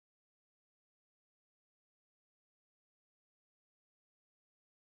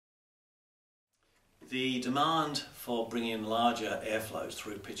The demand for bringing in larger airflows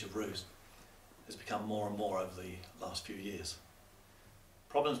through pitch of roofs has become more and more over the last few years.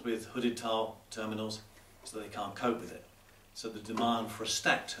 Problems with hooded tile terminals is that they can't cope with it, so the demand for a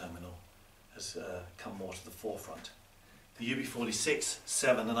stacked terminal has come more to the forefront. The UB46,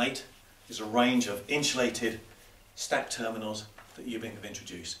 7 and 8 is a range of insulated stacked terminals that Ubbink have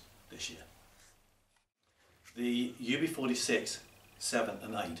introduced this year. The UB46, 7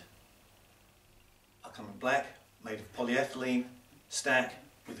 and 8 are come in black, made of polyethylene stack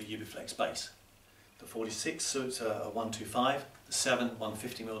with a Ubiflex base. The 46 suits a 125, the 7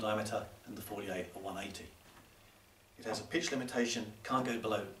 150mm diameter and the 48 a 180. It has a pitch limitation, can't go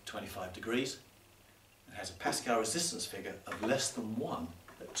below 25 degrees. It has a Pascal resistance figure of less than 1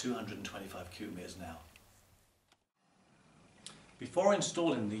 at 225 cubic meters an hour. Before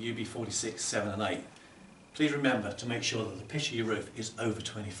installing the UB46, 7 and 8, please remember to make sure that the pitch of your roof is over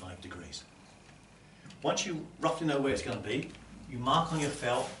 25 degrees. Once you roughly know where it's going to be, you mark on your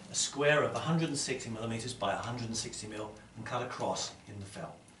felt a square of 160mm by 160mm and cut across in the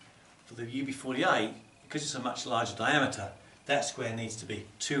felt. For the UB48, because it's a much larger diameter, that square needs to be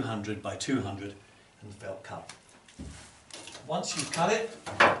 200 by 200 and the felt cut. Once you've cut it,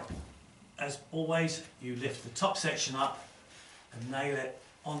 as always, you lift the top section up and nail it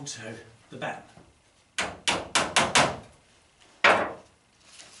onto the back.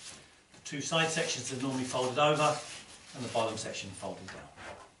 The two side sections are normally folded over and the bottom section folded down.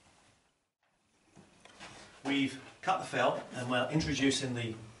 We've cut the felt and we're introducing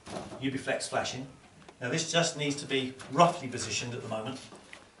the Ubiflex flashing. Now this just needs to be roughly positioned at the moment,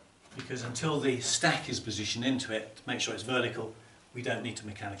 because until the stack is positioned into it to make sure it's vertical, we don't need to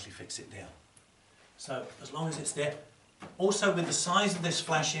mechanically fix it down. So as long as it's there. Also, with the size of this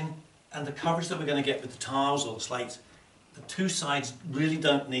flashing and the coverage that we're going to get with the tiles or the slates, the two sides really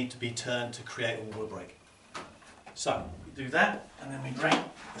don't need to be turned to create a wall break. So we do that and then we bring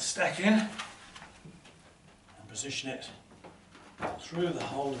the stack in and position it through the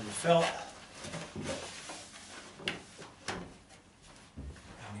hole in the felt.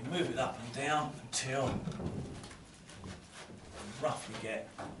 And we move it up and down until we roughly get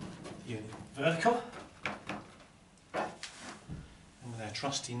the unit vertical. And with our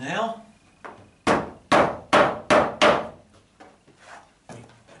trusty nail, we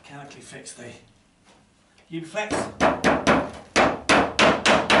mechanically fix the Ubiflex.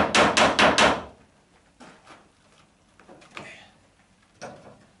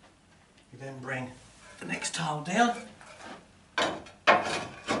 We then bring the next tile down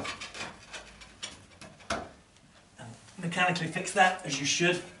and mechanically fix that as you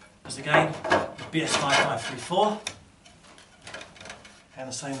should, as again the BS5534, and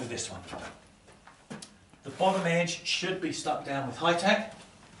the same with this one. The bottom edge should be stuck down with high tack.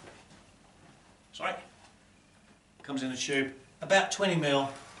 Sorry. Comes in a tube about 20mm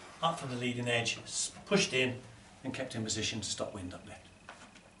up from the leading edge, pushed in and kept in position to stop wind uplift.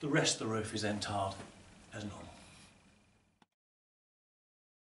 The rest of the roof is then tiled as normal.